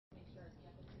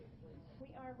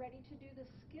are ready to do the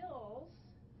skills.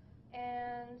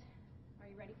 And are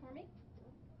you ready for me?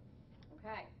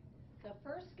 Okay. The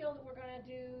first skill that we're going to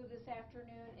do this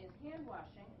afternoon is hand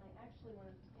washing. I actually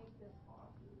want to take this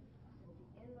off. It'll be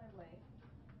in my way.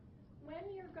 When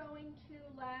you're going to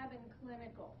lab and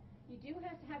clinical, you do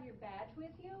have to have your badge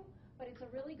with you, but it's a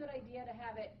really good idea to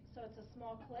have it so it's a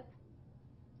small clip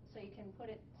so you can put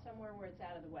it somewhere where it's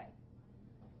out of the way.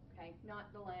 Okay,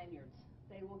 not the lanyards.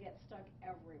 They will get stuck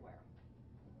everywhere.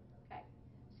 Okay,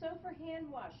 so for hand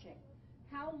washing,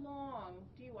 how long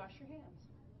do you wash your hands?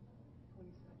 20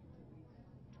 seconds at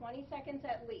least. 20 seconds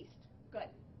at least.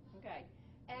 Good. Okay.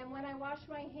 And when I wash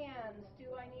my hands, do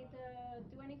I need to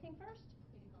do anything first?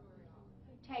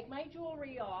 Take my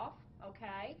jewelry off.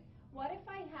 Okay. What if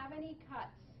I have any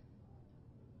cuts?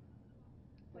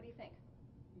 What do you think?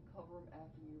 You cover them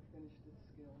after you finish the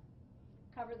skill.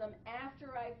 Cover them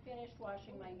after I finish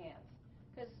washing my hands.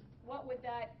 Because what would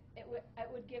that, it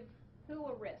would give who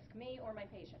a risk, me or my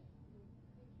patient?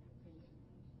 Patient.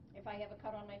 If I have a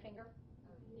cut on my finger?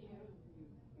 You.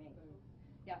 Me.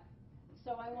 Yeah.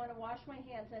 So I want to wash my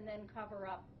hands and then cover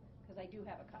up, because I do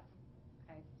have a cut.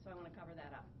 Okay, so I want to cover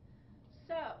that up.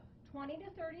 So 20 to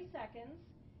 30 seconds,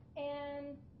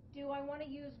 and do I want to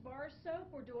use bar soap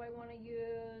or do I want to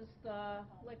use the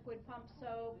liquid pump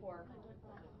soap or?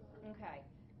 Okay.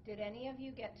 Did any of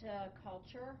you get to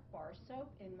culture bar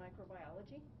soap in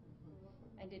microbiology?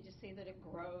 And did you see that it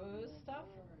grows stuff?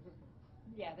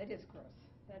 Yeah, that is gross.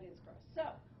 That is gross. So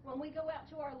when we go out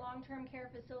to our long-term care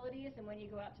facilities and when you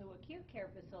go out to acute care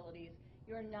facilities,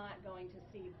 you're not going to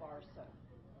see bar soap.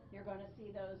 You're going to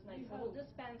see those nice little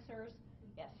dispensers.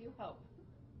 Yes, you hope.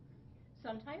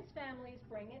 Sometimes families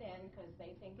bring it in because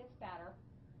they think it's better.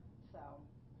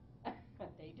 So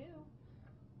they do.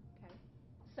 Okay.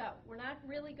 So we're not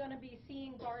really going to be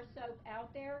seeing bar soap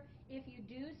out there. If you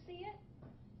do see it,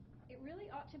 it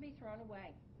really ought to be thrown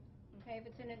away. Okay, if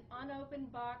it's in an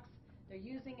unopened box, they're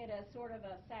using it as sort of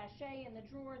a sachet in the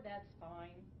drawer, that's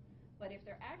fine. But if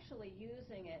they're actually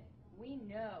using it, we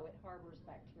know it harbors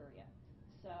bacteria.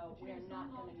 So we're not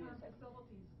going to use it. Some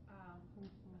long-term facilities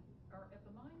are at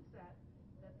the mindset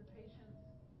that the patients,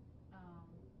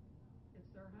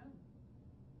 it's their home.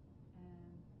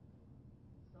 And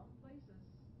some places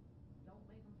don't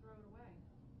make them throw it away.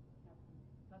 Yep.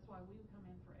 That's why we come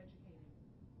in for educating.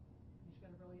 You've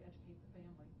got to really educate the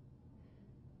family.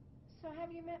 So have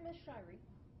you met Miss Shirey?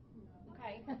 No.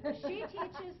 Okay. She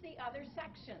teaches the other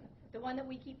section, the one that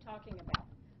we keep talking about,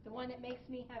 the one that makes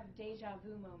me have deja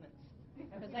vu moments.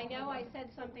 Because I know I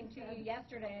said something to you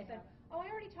yesterday. I said, "Oh,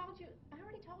 I already told you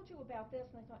about this,"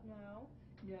 and I thought, no,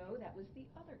 that was the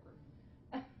other group.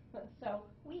 So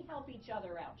we help each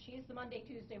other out. She's the Monday,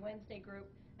 Tuesday, Wednesday group,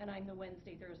 and I'm the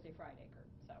Wednesday, Thursday, Friday group.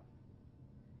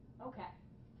 So, okay.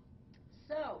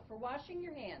 So for washing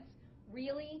your hands,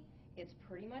 really, it's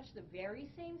pretty much the very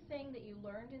same thing that you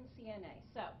learned in CNA.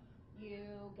 So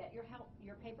you get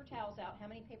your paper towels out. How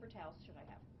many paper towels should I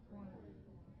have? 1.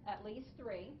 At least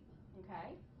 3.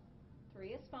 Okay. 3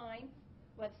 is fine.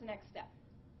 What's the next step?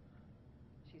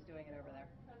 She's doing it over there.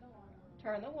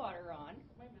 Turn the water on.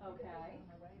 Okay.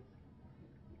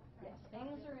 Yes,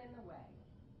 things are in the way.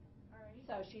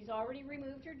 So she's already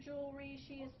removed her jewelry.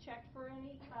 She has checked for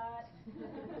any cut.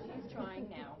 She's trying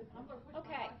now.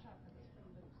 Okay.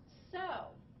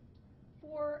 So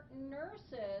for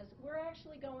nurses, we're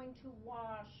actually going to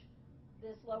wash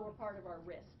this lower part of our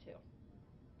wrist too.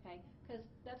 Okay? Because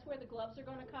that's where the gloves are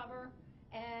going to cover.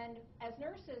 And as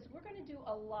nurses, we're going to do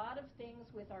a lot of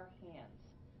things with our hands.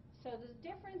 So the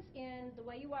difference in the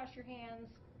way you wash your hands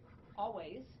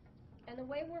always and the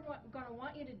way we're going to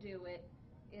want you to do it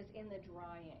is in the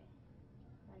drying.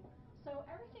 Okay? So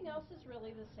everything else is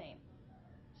really the same.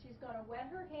 She's going to wet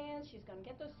her hands. She's going to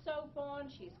get the soap on.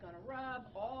 She's going to rub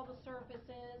all the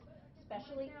surfaces,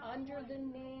 especially under the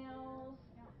nails.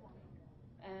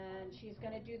 And she's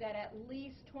going to do that at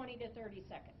least 20 to 30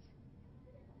 seconds.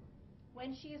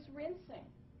 When she's rinsing,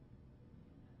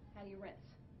 how do you rinse?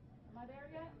 Am I there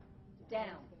yet?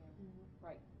 Down.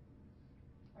 Right.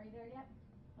 Are you there yet?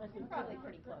 You're probably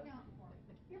pretty close.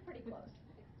 You're pretty close.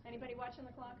 Anybody watching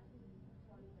the clock?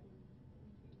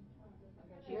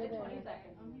 Okay, she's at 20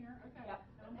 seconds. I'm here. Okay. Yep.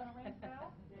 And I'm going to rinse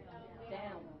out?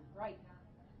 Down. Right.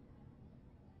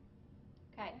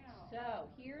 Okay, so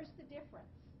here's the difference.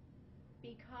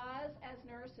 Because as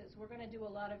nurses, we're going to do a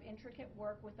lot of intricate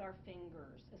work with our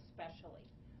fingers, especially.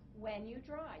 When you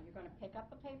dry, you're going to pick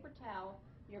up a paper towel.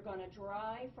 You're going to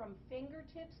dry from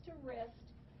fingertips to wrist,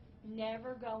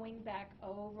 never going back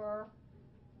over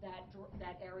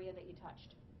that area that you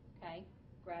touched. Okay?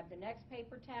 Grab the next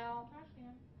paper towel. Trash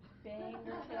can.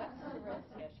 Fingertips to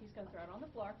wrist. Yeah, she's going to throw it on the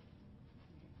floor.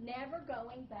 never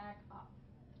going back up.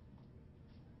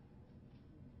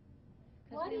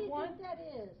 'Cause Why do we you want think that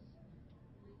is?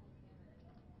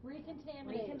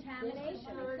 Recontamination. Recontamination, This is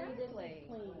dirty, exactly. this is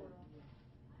clean.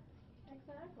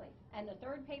 Exactly. And the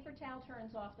third paper towel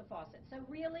turns off the faucet. So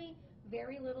really,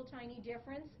 very little tiny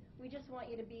difference. We just want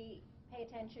you to pay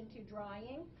attention to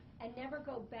drying and never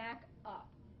go back up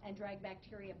and drag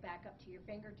bacteria back up to your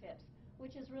fingertips,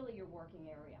 which is really your working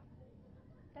area.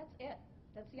 That's it.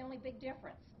 That's the only big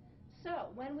difference.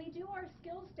 So when we do our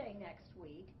skills day next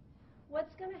week,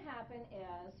 what's going to happen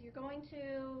is you're going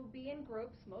to be in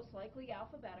groups, most likely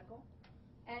alphabetical,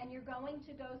 and you're going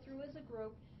to go through as a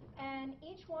group, and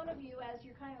each one of you, as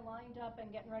you're kind of lined up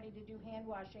and getting ready to do hand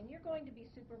washing, you're going to be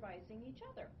supervising each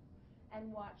other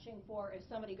and watching for if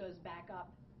somebody goes back up,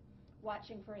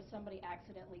 watching for if somebody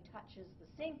accidentally touches the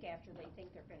sink after they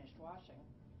think they're finished washing.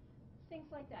 Things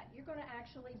like that. You're going to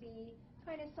actually be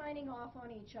kind of signing off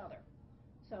on each other.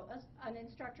 So an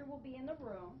instructor will be in the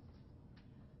room,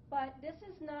 but this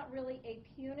is not really a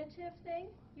punitive thing.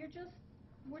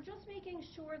 We're just making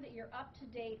sure that you're up to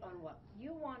date on what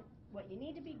you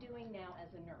need to be doing now as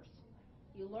a nurse.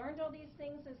 You learned all these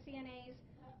things as CNAs,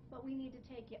 but we need to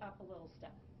take you up a little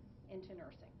step into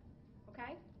nursing.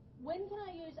 Okay? When can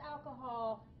I use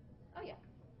alcohol? Oh yeah.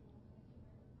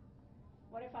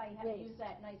 What if I had to use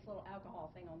that nice little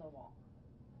alcohol thing on the wall?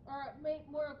 Or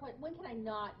more quick, when can I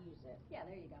not use it? Yeah,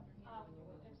 there you go.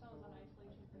 If someone's on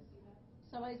isolation for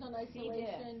CDEP. Somebody's on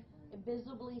isolation,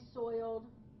 visibly soiled.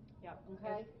 Yep.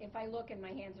 Okay. If I look and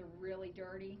my hands are really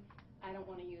dirty, I don't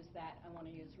want to use that. I want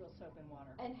to use real soap and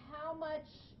water. And how much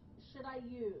should I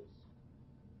use?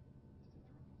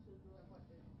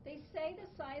 They say the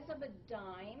size of a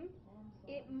dime.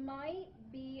 It might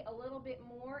be a little bit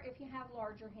more if you have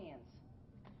larger hands.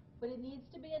 But it needs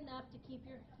to be enough to keep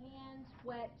your hands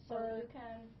wet So for, you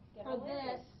can get for a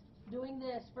liquid. doing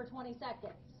this for 20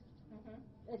 seconds. Mm-hmm.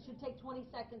 It should take 20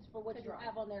 seconds for what To you dry.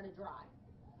 have on there to dry.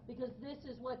 Because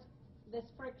this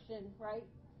friction, right,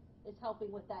 is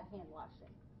helping with that hand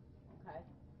washing. Okay?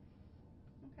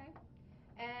 Okay.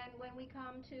 And when we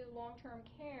come to long-term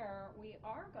care, we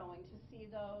are going to see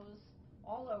those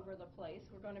all over the place.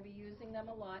 We're going to be using them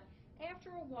a lot. After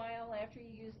a while, after you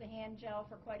use the hand gel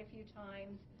for quite a few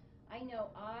times, I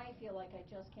know I feel like I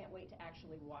just can't wait to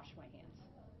actually wash my hands.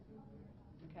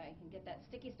 Okay, and get that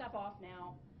sticky stuff off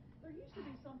now. There used to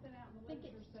be something out in the I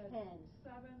think literature it's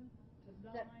said 10. 7 to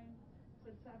 9,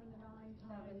 said 7 to 9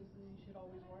 times, and you should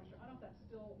always wash your. I don't know if that's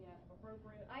still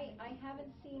appropriate. I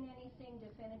haven't seen anything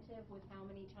definitive with how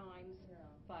many times,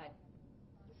 but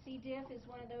C. diff is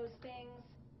one of those things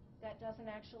that doesn't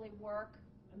actually work.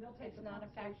 And they'll take It's the not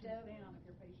pump stations effective. down if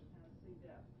your patient has C.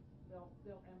 diff. They'll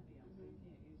empty them, so you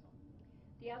can't use them.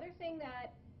 The other thing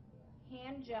that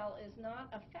hand gel is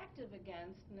not effective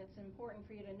against, and it's important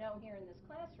for you to know here in this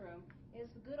classroom,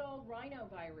 is the good old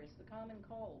rhinovirus, the common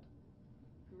cold.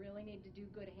 You really need to do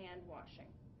good hand washing.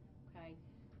 Okay?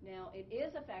 Now, it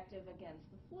is effective against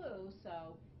the flu,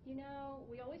 so, you know,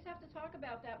 we always have to talk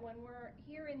about that when we're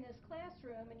here in this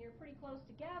classroom and you're pretty close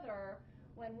together.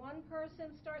 When one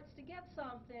person starts to get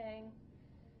something,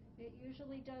 it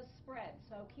usually does spread.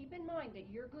 So keep in mind that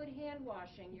your good hand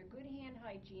washing, your good hand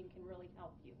hygiene can really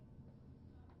help you.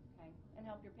 Okay? And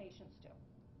help your patients too.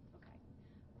 Okay.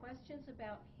 Questions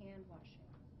about hand washing?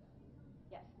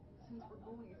 Yes? Since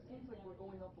it seems like we're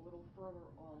going up a little further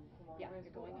from our wrist.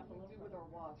 You're going what up a do we little do with further.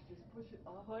 our watch? Just push it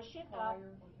up? Push it up.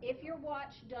 Higher? If your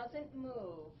watch doesn't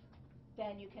move,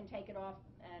 then you can take it off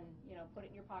and, you know, put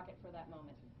it in your pocket for that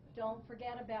moment. Don't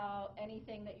forget about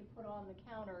anything that you put on the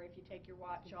counter if you take your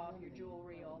watch off, your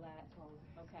jewelry, all that.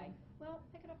 Okay. Well,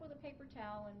 pick it up with a paper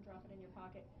towel and drop it in your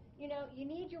pocket. You know, you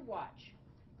need your watch.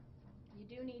 You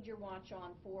do need your watch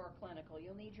on for clinical.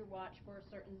 You'll need your watch for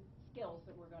certain skills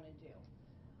that we're going to do.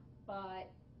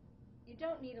 But you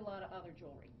don't need a lot of other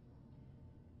jewelry.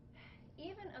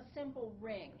 Even a simple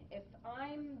ring. If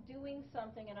I'm doing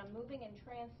something and I'm moving and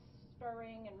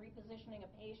transferring and repositioning a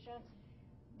patient,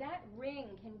 that ring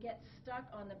can get stuck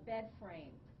on the bed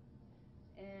frame,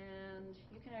 and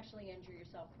you can actually injure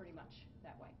yourself pretty much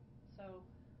that way. So,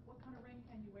 What kind of ring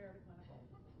can you wear to clinical?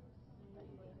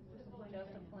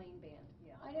 just a plain band.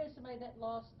 Yeah. I know somebody that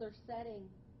lost their setting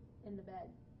in the bed.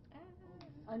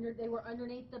 Ah. They were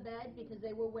underneath the bed because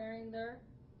they were wearing their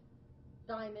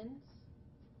diamonds.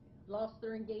 Lost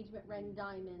their engagement ring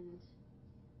diamond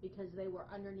because they were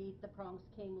underneath, the prongs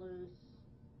came loose,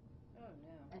 Oh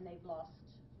no. and they lost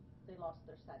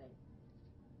their setting.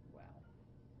 Wow.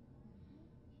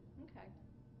 Okay.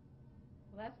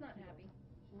 Well, that's not happy.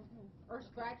 Or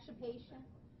scratch a patient.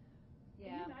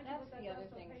 Yeah, imagine that's what that the other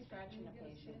does to a thing, patient scratching when a you get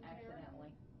a patient skin tear?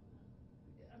 accidentally.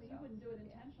 I mean, So, you wouldn't do it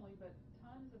yeah. intentionally. occasionally, but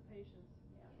tons of patients.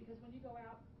 Yeah. Because when you go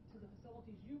out to the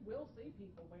facilities, you will see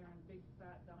people wearing big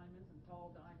fat diamonds and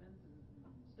tall diamonds and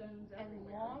stones And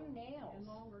everywhere. long nails. And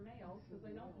longer nails, because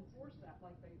they don't enforce that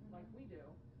like we do.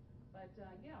 But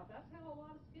yeah, that's how a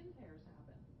lot of skin tears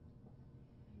happen.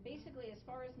 Basically, as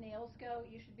far as nails go,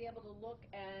 you should be able to look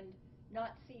and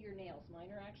not see your nails.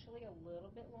 Mine are actually a little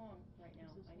bit long right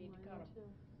now. I need to cut them. Too.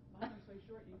 Mine are so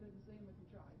short you couldn't see them if you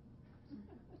tried.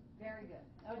 Very good.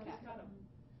 So I Okay. just cut them.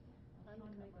 I'm trying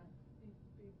to make them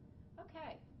big.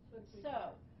 Okay. But we-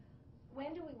 So,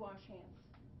 when do we wash hands?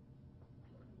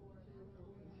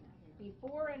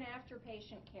 Before and after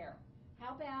patient care.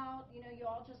 How about, you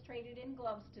all just traded in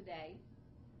gloves today.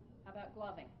 How about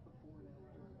gloving?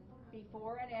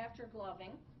 Before and after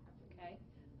gloving, okay?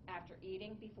 After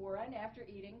eating, before and after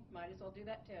eating, might as well do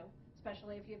that too,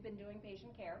 especially if you've been doing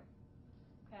patient care,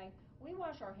 okay? We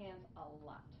wash our hands a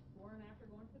lot. Before and after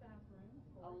going to the bathroom.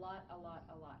 A lot, a lot,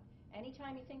 a lot.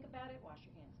 Anytime you think about it, wash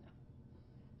your hands now.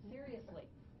 Seriously,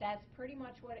 that's pretty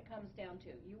much what it comes down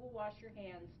to. You will wash your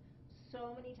hands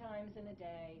so many times in a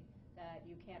day that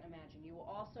you can't imagine. You will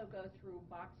also go through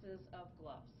boxes of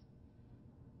gloves,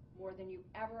 more than you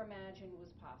ever imagined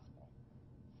was possible.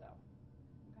 So,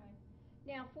 okay.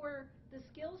 Now for the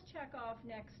skills check-off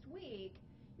next week,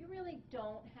 you really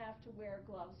don't have to wear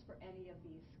gloves for any of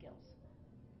these skills.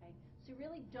 Okay? So you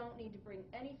really don't need to bring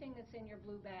anything that's in your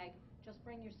blue bag. Just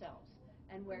bring yourselves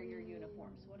and wear your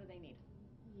uniforms. What do they need?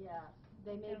 Yeah,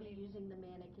 they may Don't be need- using the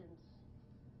mannequins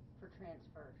for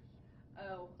transfers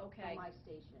Oh, okay. from my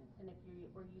station. And if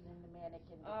we're using the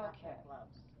mannequin, we have to Okay. have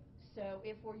gloves. So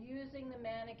if we're using the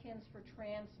mannequins for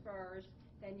transfers,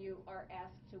 then you are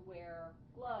asked to wear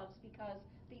gloves because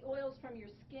the oils from your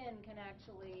skin can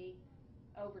actually,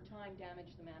 over time,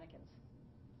 damage the mannequins.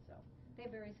 So they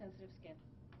have very sensitive skin.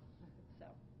 So,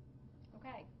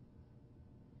 okay.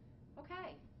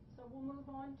 Okay, so we'll move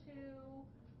on to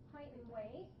height and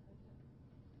weight.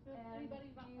 Does And anybody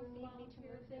do you need me to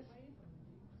move this?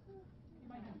 You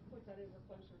might have to put that over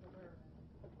closer to where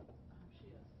she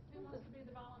is. Who wants to be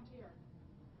the volunteer?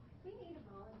 We need a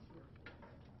volunteer.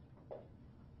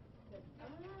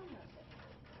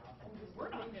 We're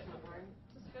not getting it.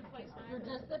 This is a good place for You're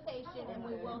just the patient, and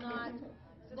we will not.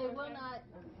 They will not.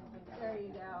 There you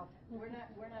go. We're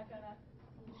not gonna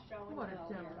show and What a tell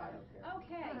demo, here. I don't care.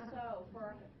 Okay, so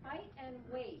for height and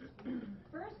weight,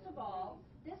 first of all,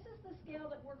 this is the scale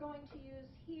that we're going to use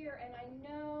here, and I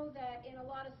know that in a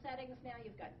lot of settings now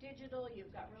you've got digital,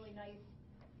 you've got really nice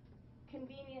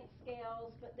convenient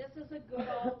scales, but this is a good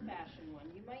old-fashioned one.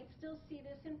 You might still see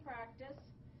this in practice,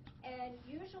 and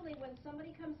usually when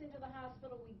somebody comes into the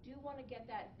hospital, we do want to get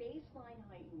that baseline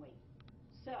height and weight.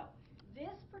 So,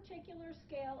 this particular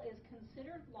scale is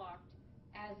considered locked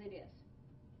as it is.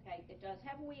 Okay, it does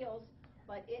have wheels,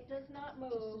 but it does not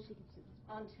move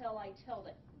until I tilt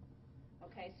it.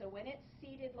 Okay, so when it's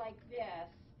seated like this,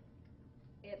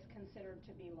 it's considered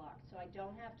to be locked. So I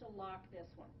don't have to lock this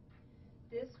one.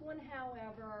 This one,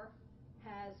 however,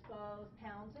 has both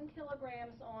pounds and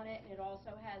kilograms on it, and it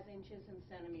also has inches and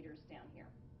centimeters down here.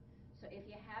 So if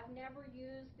you have never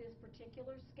used this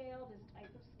particular scale, this type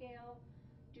of scale,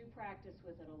 do practice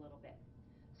with it a little bit.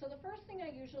 So the first thing I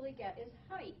usually get is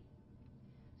height.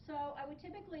 So I would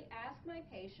typically ask my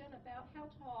patient about how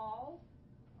tall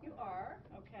you are,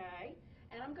 okay,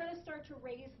 and I'm going to start to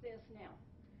raise this now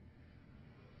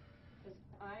because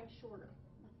I'm shorter.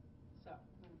 So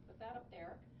I'm going to put that up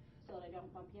there so that I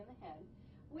don't bump you in the head.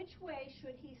 Which way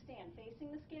should he stand?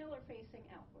 Facing the scale or facing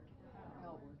outward?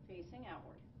 Outward. Facing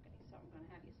outward. Okay, so I'm going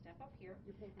to have you step up here.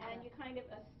 Your paper And towel. you kind of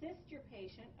assist your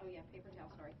patient. Oh, yeah, paper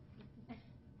towel, sorry.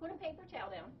 Put a paper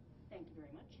towel down. Thank you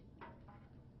very much.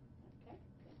 Okay,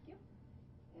 thank you.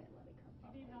 And let me come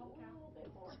up You need help, a Cal? little bit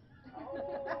more.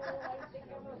 Oh, I think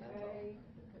I'm okay.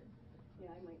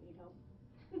 Yeah, I might need help.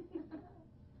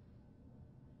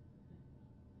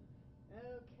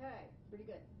 Okay, pretty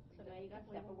good. So now you can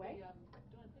step away.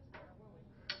 Doing his hair, will we?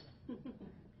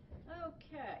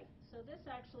 Okay, so this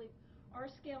actually, our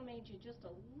scale made you just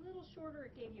a little shorter.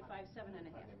 It gave you 5'7" and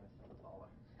a half.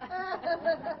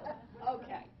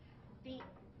 Okay, the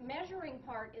measuring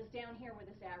part is down here where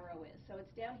this arrow is. So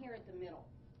it's down here at the middle.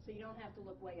 So you don't have to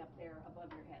look way up there above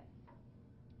your head.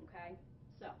 Okay,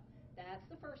 so that's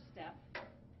the first step.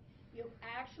 You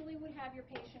actually would have your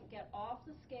patient get off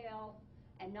the scale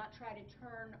and not try to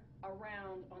turn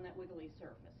around on that wiggly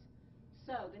surface.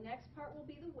 So the next part will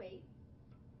be the weight.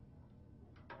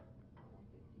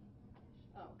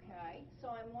 Okay, so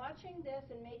I'm watching this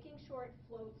and making sure it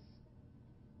floats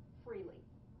freely.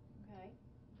 Okay,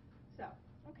 so,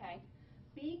 okay.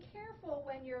 Be careful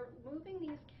when you're moving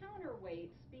these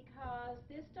counterweights because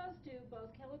this does do both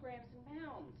kilograms and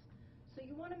pounds. So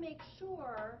you want to make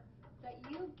sure that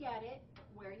you get it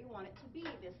where you want it to be.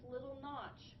 This little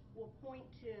notch will point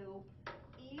to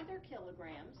either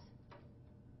kilograms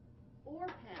or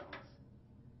pounds,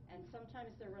 and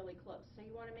sometimes they're really close. So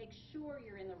you want to make sure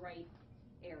you're in the right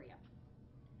area.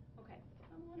 Okay,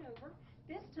 come on over.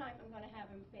 This time I'm going to have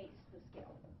him face the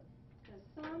scale, because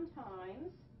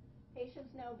sometimes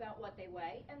patients know about what they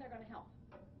weigh and they're going to help.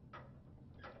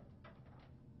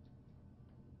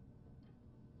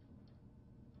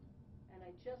 And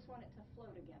I just want it to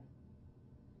float again.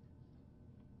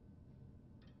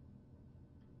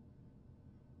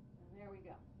 And there we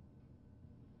go.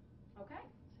 Okay,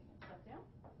 so you can step down.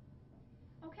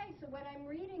 Okay, so when I'm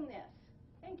reading this,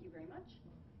 thank you very much.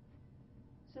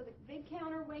 So the big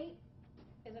counterweight,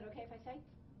 is it okay if I say?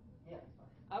 Yeah, it's fine.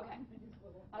 Okay.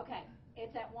 Okay,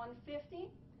 it's at 150,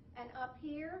 and up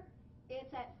here,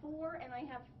 it's at 4, and I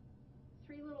have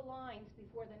 3 little lines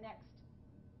before the next,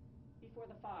 before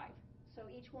the 5. So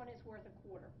each one is worth a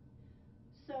quarter.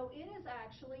 So it is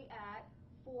actually at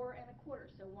 4 1/4,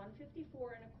 so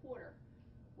 154 1/4.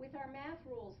 With our math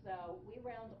rules, though, we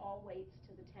round all weights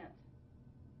to the 10th.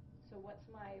 So what's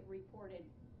my reported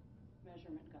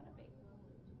measurement going to be?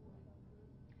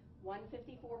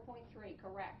 154.3,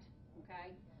 correct,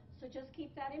 okay? So just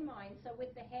keep that in mind. So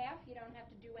with the half, you don't have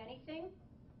to do anything.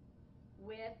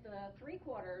 With the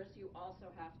 3/4, you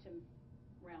also have to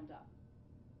round up,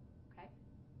 okay?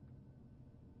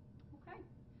 Okay,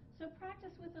 so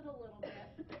practice with it a little bit.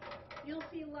 You'll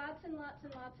see lots and lots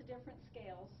and lots of different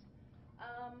scales.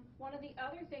 One of the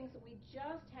other things that we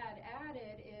just had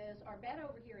added is our bed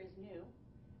over here is new,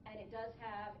 and it does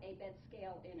have a bed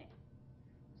scale in it.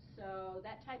 So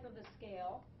that type of a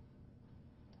scale,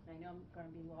 I know I'm going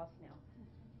to be lost now.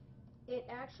 It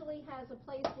actually has a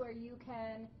place where you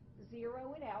can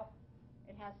zero it out.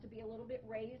 It has to be a little bit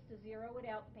raised to zero it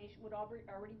out. The patient would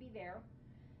already be there.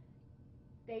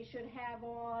 They should have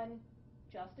on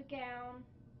just a gown,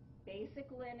 basic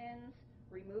linens,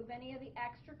 remove any of the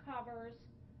extra covers,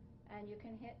 and you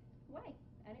can hit weigh,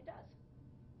 and it does.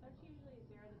 Don't you usually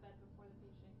zero the bed before the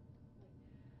patient?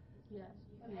 Yes.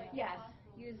 Yes,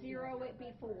 you zero it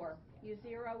before. You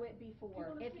zero it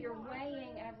before. If you're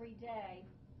weighing every day.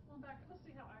 Well, back, let's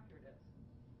see how accurate it is.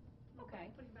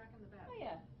 Okay. Putting back in the bed. Oh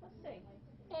yeah, let's see.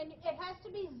 And it has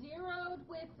to be zeroed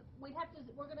with,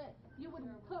 you would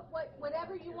put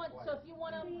whatever you want, so if you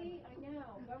want to. See, I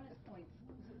know, bonus points.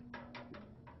 So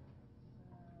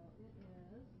it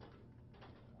is,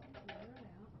 I'll zero it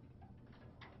out.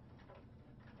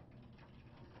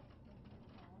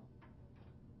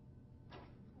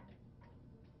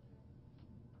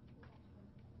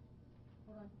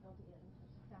 Hold on, I'll do it.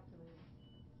 It's calculated.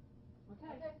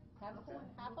 Okay, Okay.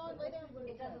 have fun, lay down.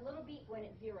 It does a little beat when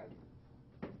it's zeroed.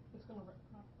 It's going to,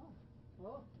 oh.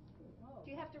 Whoa. Do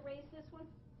you have to raise this one?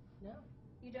 No.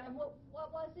 You And don't?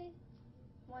 what was it?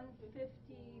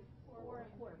 154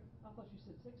 1/4. I thought you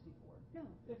said 64. No.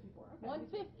 54, okay.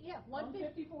 150, yeah,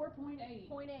 154.8.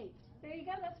 150.8. There you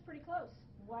go, that's pretty close.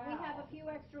 Wow. We have a few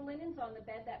extra linens on the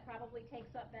bed that probably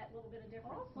takes up that little bit of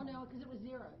difference. Well, no, because it was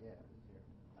zero. Yeah, it was here.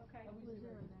 Okay. Oh, we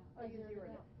zeroed it out. Oh, you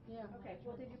zeroed it. Yeah. Okay,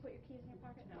 well, did you put your keys in your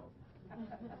pocket? No.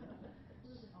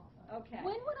 Okay.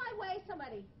 When would I weigh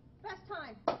somebody? Best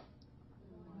time?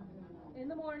 In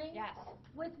the morning? Yes.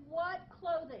 With what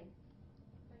clothing?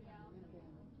 As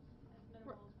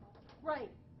minimal as possible.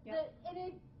 Right. Yep. And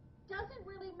it doesn't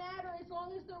really matter as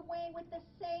long as they're weighing with the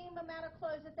same amount of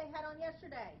clothes that they had on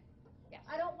yesterday. Yes.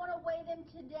 I don't want to weigh them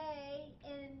today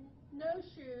in no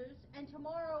shoes and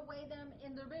tomorrow weigh them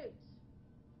in their boots.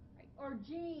 Right. Or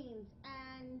jeans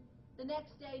and the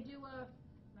next day do a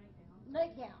Nightgown.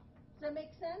 nightgown. Does that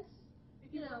make sense?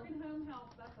 If you work in home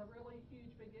health, that's a really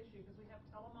huge, big issue because we have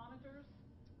telemonitors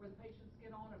where the patients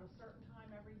get on at a certain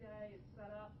time every day. It's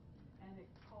set up and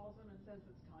it calls them and says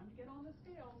it's time to get on the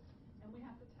scales, and we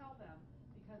have to tell them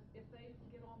because if they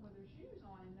get on with their shoes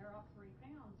on and they're up 3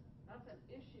 pounds, that's an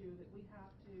issue that we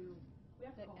have to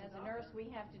call the As a doctor. nurse, we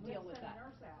have to deal with send that.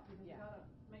 a nurse out because Yeah. we got to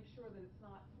make sure that it's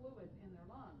not fluid in their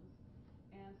lungs.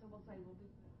 And so we'll say, well,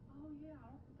 oh yeah,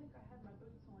 I don't think I had my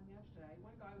boots on yesterday.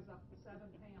 One guy was up 7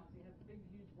 pounds. He had big,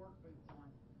 huge work boots on.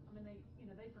 I mean,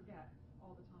 they forget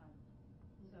all the time.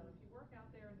 So if you work out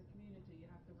there in the community, you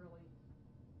have to really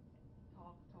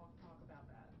talk about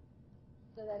that.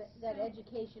 So that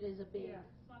education is a big. Yeah,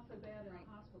 it's not so bad in Right.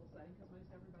 a hospital setting because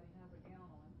most everybody has a gown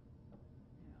on.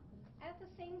 Yeah. At the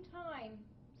same time,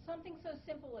 something so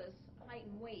simple as height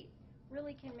and weight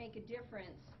really can make a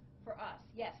difference for us.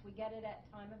 Yes, we get it at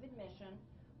time of admission,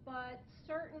 but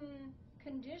certain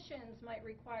conditions might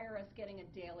require us getting a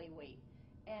daily weight.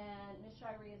 and Ms.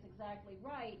 Shirey is exactly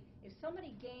right. If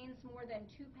somebody gains more than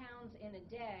 2 pounds in a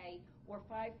day or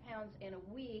 5 pounds in a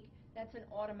week, that's an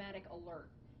automatic alert.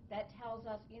 That tells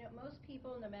us, most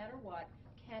people, no matter what,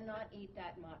 cannot eat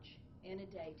that much in a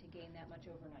day to gain that much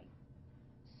overnight.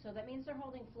 So that means they're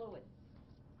holding fluid.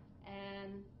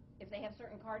 And if they have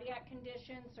certain cardiac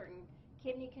conditions, certain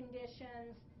kidney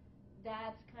conditions,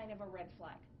 that's kind of a red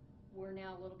flag. We're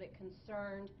now a little bit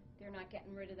concerned they're not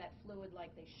getting rid of that fluid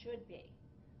like they should be.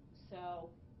 So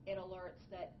it alerts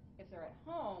that if they're at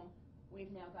home,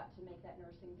 we've now got to make that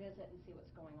nursing visit and see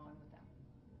what's going on with them.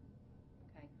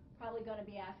 Okay. Probably going to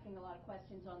be asking a lot of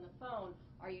questions on the phone.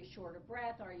 Are you short of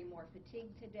breath? Are you more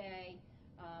fatigued today?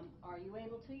 Are you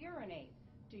able to urinate?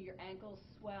 Do your ankles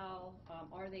swell?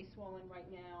 Are they swollen right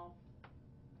now?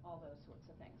 All those sorts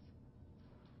of things.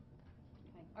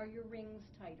 Okay. Are your rings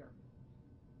tighter?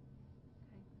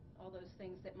 Okay. All those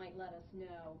things that might let us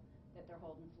know that they're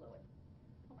holding fluid.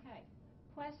 Okay.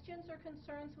 Questions or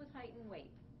concerns with height and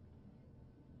weight?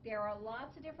 There are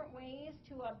lots of different ways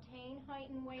to obtain height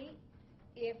and weight.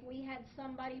 If we had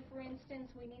somebody, for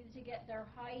instance, we needed to get their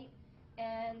height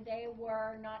and they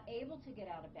were not able to get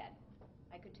out of bed,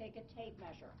 I could take a tape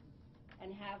measure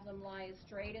and have them lie as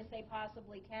straight as they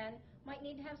possibly can. Might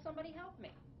need to have somebody help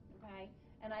me, okay?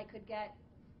 And I could get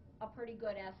a pretty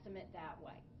good estimate that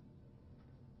way.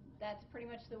 That's pretty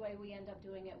much the way we end up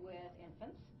doing it with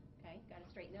infants, okay? Got to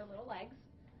straighten their little legs,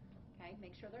 okay?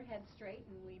 Make sure their head's straight,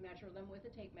 and we measure them with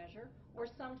a tape measure. Or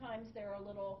sometimes there are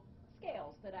little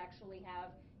scales that actually have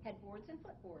headboards and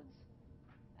footboards,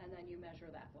 and then you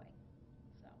measure that way.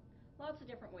 So lots of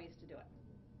different ways to do it.